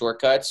 There's no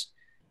shortcuts,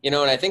 and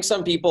I think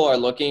some people are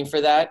looking for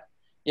that,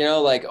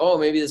 like, oh,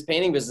 maybe this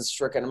painting business is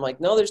shortcut. I'm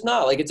like, no, there's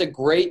not. Like, it's a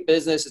great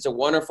business. It's a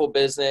wonderful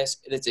business.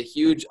 It's a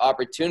huge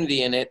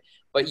opportunity in it,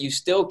 but you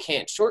still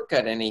can't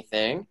shortcut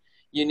anything.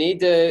 You need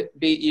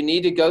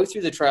to go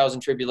through the trials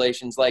and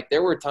tribulations. Like,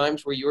 there were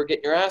times where you were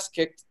getting your ass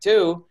kicked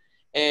too,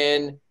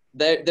 and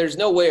there's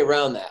no way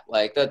around that.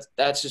 Like,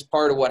 that's just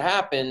part of what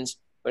happens,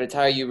 but it's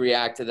how you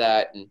react to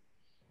that and,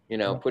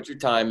 put your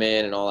time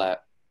in and all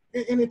that.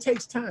 And it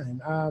takes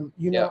time. I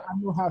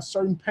know how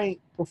certain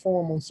paint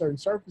perform on certain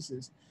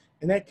surfaces,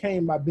 and that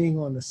came by being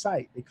on the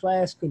site. The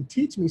class couldn't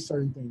teach me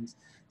certain things.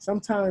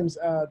 Sometimes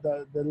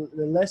the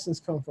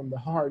lessons come from the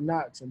hard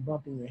knocks and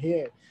bumping your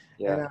head.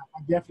 Yeah. And I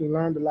definitely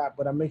learned a lot,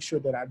 but I make sure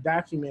that I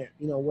document,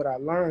 what I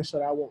learned so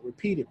that I won't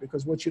repeat it,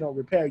 because what you don't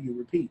repair, you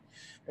repeat.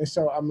 And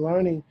so I'm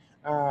learning,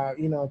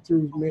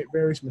 through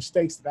various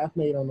mistakes that I've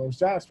made on those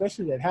jobs,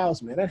 especially that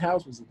house, man. That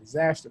house was a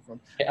disaster.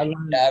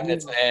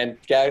 Cabinets, man.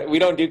 We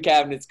don't do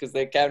cabinets because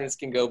the cabinets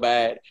can go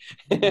bad.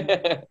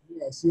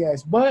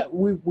 Yes. But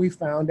we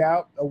found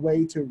out a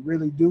way to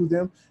really do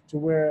them to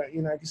where,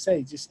 like I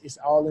say, just it's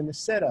all in the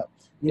setup.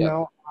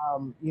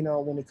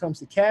 When it comes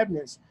to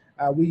cabinets,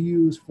 we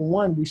use, for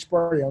one, we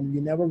spray them. You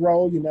never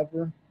roll, you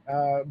never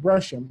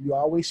brush them. You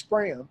always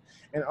spray them.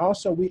 And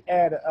also we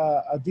add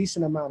a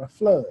decent amount of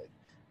flood.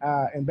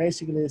 And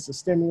basically it's a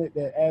stimulant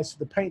that adds to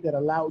the paint that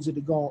allows it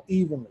to go on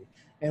evenly.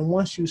 And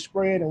once you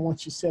spray it and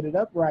once you set it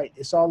up right,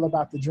 it's all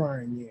about the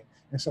drying in.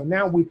 And so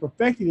now we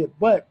perfected it,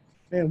 but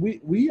man,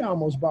 we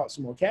almost bought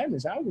some more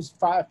cabinets. I was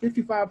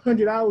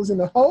 $5,500 in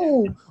the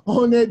hole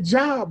on that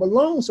job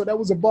alone. So that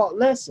was a bought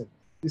lesson.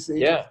 You see?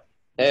 Yeah.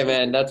 Hey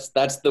man, that's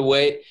the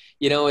way,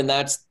 and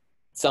that's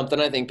something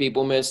I think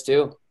people miss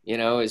too,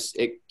 is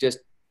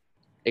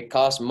it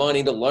costs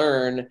money to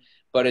learn,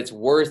 but it's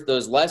worth,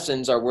 those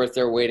lessons are worth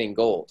their weight in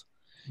gold.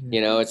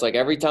 Mm-hmm. It's like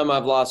every time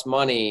I've lost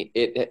money,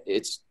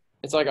 it's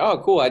like, oh,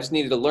 cool. I just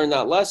needed to learn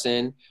that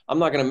lesson. I'm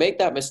not going to make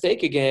that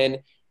mistake again.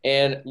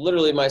 And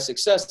literally my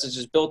success is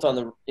just built on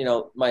the,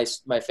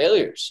 my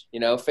failures,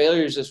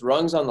 failures, just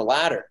rungs on the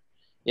ladder,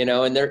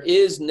 and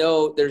there's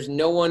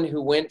no one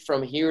who went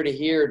from here to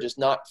here, just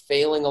not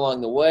failing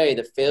along the way.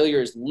 The failure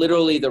is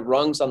literally the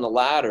rungs on the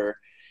ladder.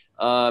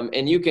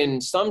 And you can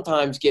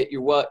sometimes get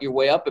your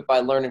way up it by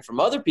learning from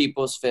other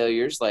people's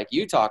failures, like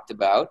you talked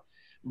about.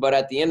 But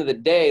at the end of the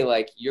day,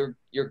 like you're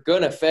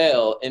going to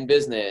fail in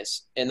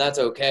business, and that's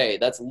okay.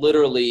 That's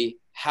literally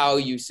how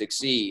you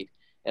succeed.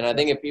 And I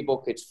think if people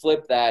could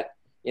flip that,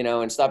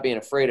 and stop being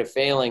afraid of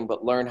failing,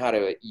 but learn how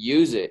to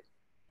use it,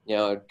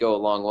 it'd go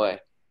a long way.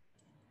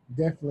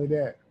 Definitely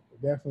that.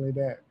 Definitely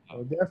that.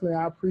 Well, definitely,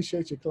 I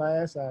appreciate your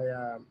class.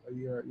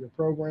 Your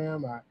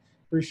program. I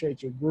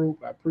appreciate your group.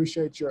 I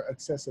appreciate your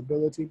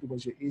accessibility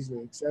because you're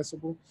easily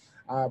accessible.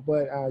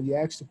 But you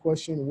asked the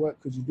question, what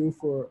could you do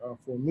for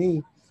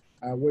me?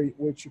 Where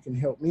what you can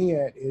help me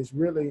at is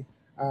really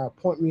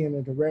point me in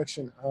the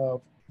direction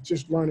of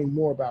just learning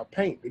more about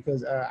paint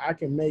because I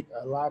can make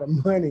a lot of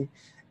money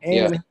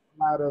Yeah. and a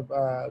lot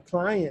of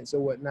clients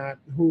or whatnot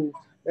who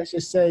let's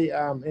just say,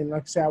 and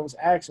like I said, I was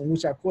asked, in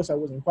which of course I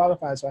wasn't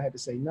qualified, so I had to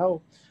say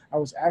no. I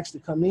was asked to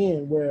come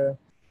in where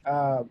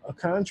a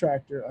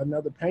contractor,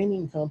 another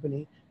painting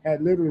company,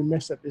 had literally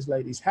messed up this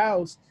lady's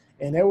house,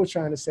 and they were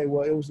trying to say,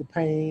 well, it was the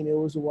paint, it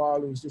was the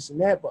wall, it was this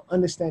and that, but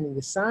understanding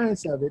the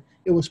science of it,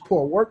 it was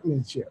poor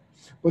workmanship.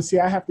 But see,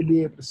 I have to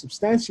be able to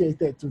substantiate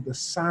that through the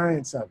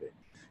science of it.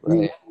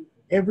 Right.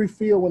 Every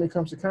field when it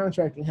comes to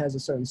contracting has a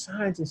certain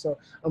science, and so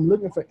I'm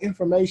looking for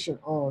information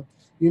on,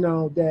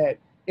 that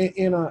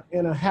in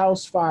a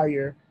house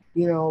fire,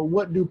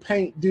 what do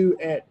paint do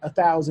at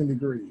 1,000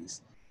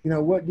 degrees?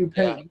 What do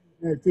paint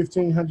do at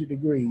 1,500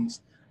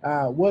 degrees?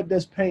 What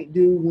does paint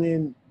do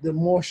when the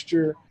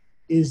moisture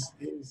is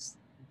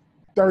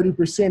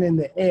 30% in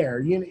the air?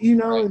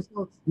 Right. And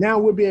so now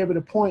we'll be able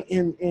to point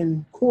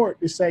in court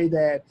to say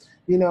that,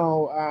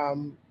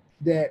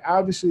 that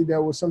obviously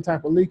there was some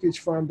type of leakage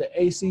from the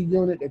AC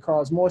unit that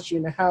caused moisture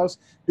in the house.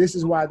 This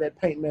is why that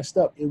paint messed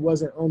up. It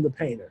wasn't on the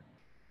painter.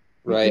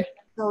 Right.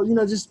 So,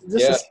 just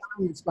Yeah. a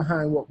science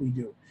behind what we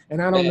do.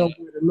 And I don't Man, know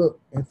where to look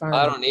and find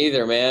I it. don't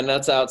either, man.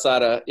 That's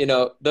outside of,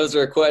 those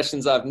are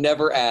questions I've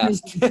never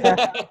asked.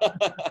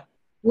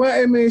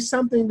 Well, I mean, it's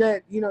something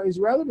that, is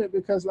relevant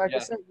because, like I Yeah.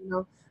 said,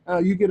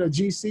 you get a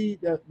GC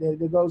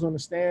that goes on the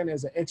stand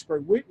as an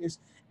expert witness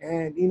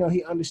and,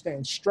 he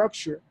understands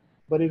structure,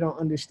 but he don't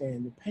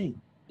understand the paint.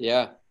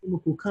 Yeah.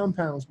 Chemical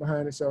compounds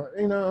behind it. So,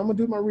 I'm going to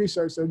do my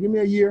research. So give me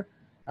a year.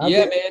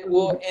 Yeah, man.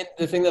 Well, and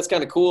the thing that's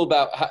kind of cool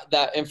about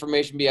that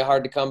information being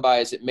hard to come by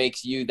is it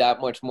makes you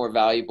that much more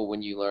valuable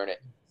when you learn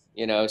it.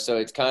 So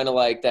it's kind of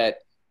like that,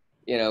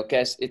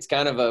 guess it's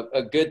kind of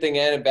a good thing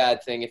and a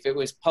bad thing. If it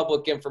was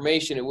public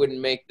information, it wouldn't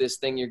make this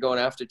thing you're going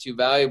after too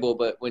valuable.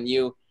 But when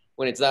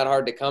it's that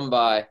hard to come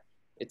by,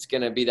 it's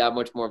going to be that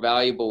much more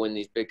valuable when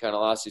these big kind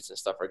of lawsuits and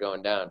stuff are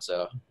going down.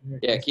 So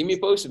yeah, keep me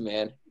posted,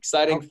 man.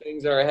 Exciting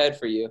things are ahead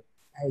for you.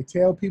 I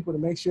tell people to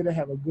make sure they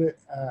have a good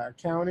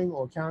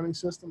accounting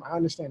system. I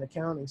understand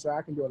accounting, so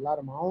I can do a lot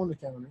of my own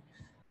accounting,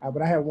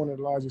 but I have one of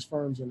the largest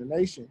firms in the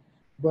nation,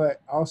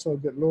 but also a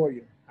good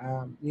lawyer.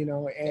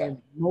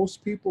 And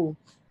most people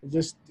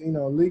just,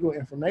 legal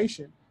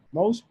information,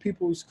 most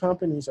people's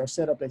companies are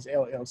set up as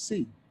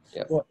LLC.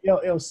 Yep. Well,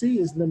 LLC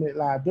is limited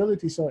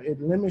liability, so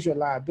it limits your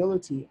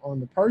liability on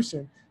the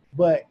person,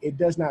 but it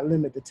does not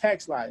limit the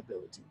tax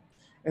liability.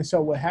 And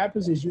so what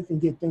happens is you can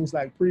get things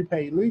like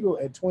prepaid legal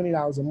at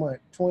 $20 a month,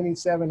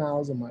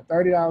 $27 a month,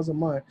 $30 a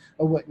month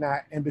or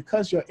whatnot. And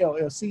because your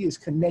LLC is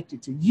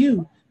connected to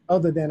you,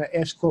 other than an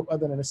S Corp,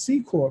 other than a C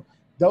Corp,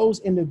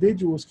 those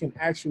individuals can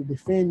actually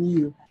defend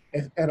you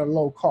at a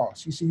low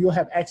cost. You see, you'll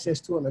have access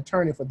to an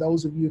attorney for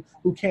those of you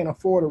who can't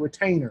afford a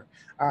retainer.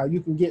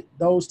 You can get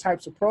those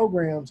types of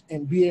programs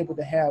and be able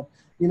to have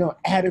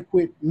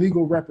adequate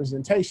legal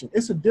representation.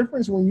 It's a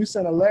difference when you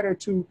send a letter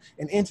to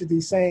an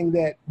entity saying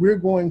that we're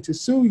going to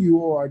sue you,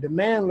 or a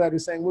demand letter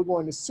saying we're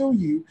going to sue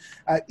you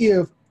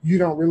if you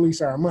don't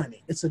release our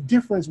money. It's a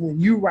difference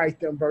when you write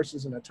them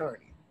versus an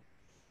attorney.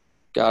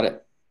 Got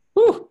it.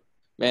 Whew.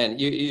 Man,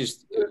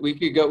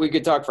 we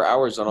could talk for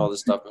hours on all this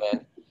stuff,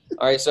 man.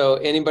 All right. So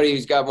anybody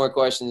who's got more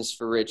questions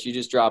for Rich, you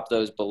just drop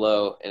those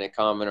below in a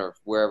comment or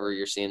wherever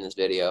you're seeing this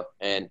video.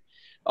 And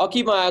I'll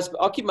keep my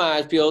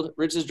eyes peeled.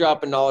 Rich is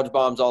dropping knowledge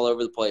bombs all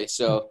over the place.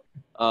 So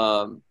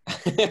I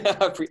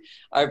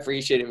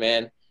appreciate it,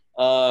 man.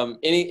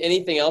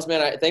 Anything else,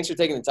 man? Thanks for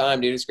taking the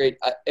time, dude. It's great.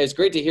 It's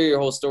great to hear your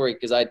whole story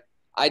because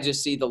I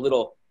just see the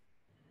little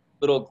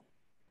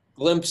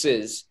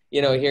glimpses,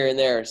 here and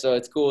there. So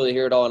it's cool to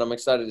hear it all, and I'm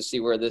excited to see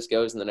where this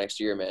goes in the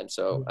next year, man.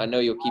 So I know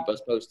you'll keep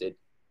us posted.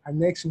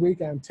 Next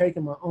week, I'm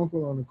taking my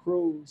uncle on a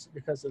cruise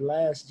because the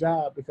last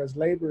job, because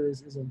labor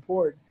is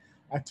important.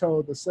 I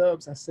told the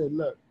subs, I said,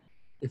 look,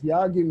 if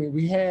y'all give me,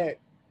 we had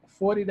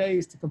 40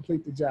 days to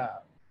complete the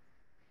job.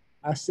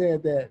 I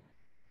said that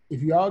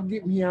if y'all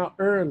get me out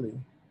early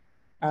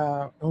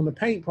on the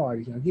paint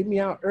party, y'all get me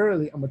out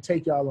early, I'm going to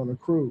take y'all on a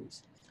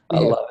cruise.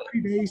 We had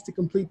 3 daase to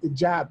complete the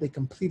job. They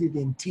completed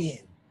in 10.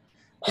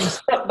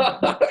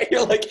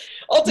 You're like,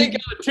 I'll take you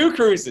on 2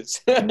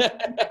 cruises.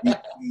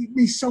 It gave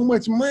me so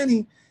much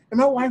money. And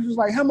my wife was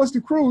like, how much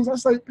the cruise? I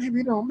was like, baby,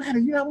 it don't matter.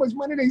 You know how much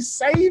money they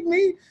saved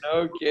me?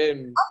 No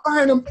kidding. I'm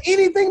buying them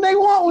anything they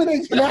want when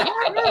they get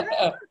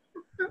out.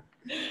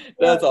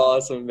 That's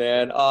awesome,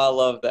 man. Oh,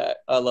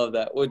 I love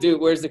that. Well, dude,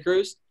 where's the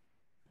cruise?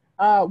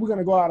 We're going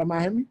to go out of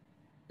Miami.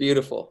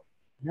 Beautiful.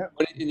 Yep.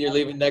 And you're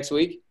leaving next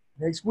week?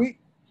 Next week.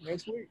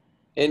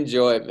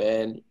 Enjoy it,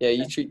 man. Yeah,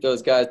 you treat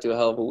those guys to a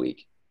hell of a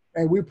week.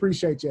 Hey, we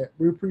appreciate you.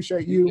 We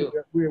appreciate you.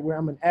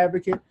 I'm an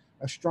advocate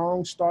a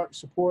strong start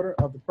supporter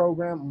of the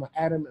program. I'm an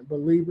adamant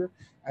believer.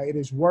 It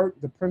has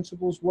worked. The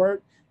principles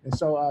work. And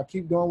so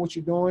keep doing what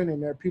you're doing.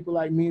 And there are people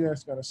like me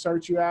that's going to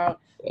search you out.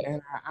 Yeah.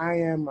 And I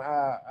am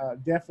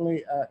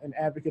definitely an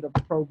advocate of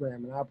the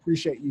program. And I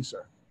appreciate you,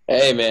 sir.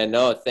 Hey, man.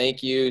 No,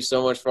 thank you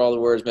so much for all the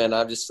words, man.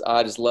 I just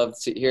love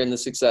hearing the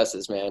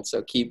successes, man.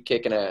 So keep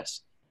kicking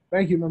ass.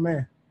 Thank you, my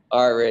man.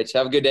 All right, Rich.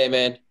 Have a good day,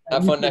 man.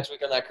 Have You fun too. next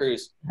week on that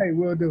cruise. Hey,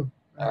 will do.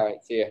 All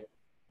right. See ya.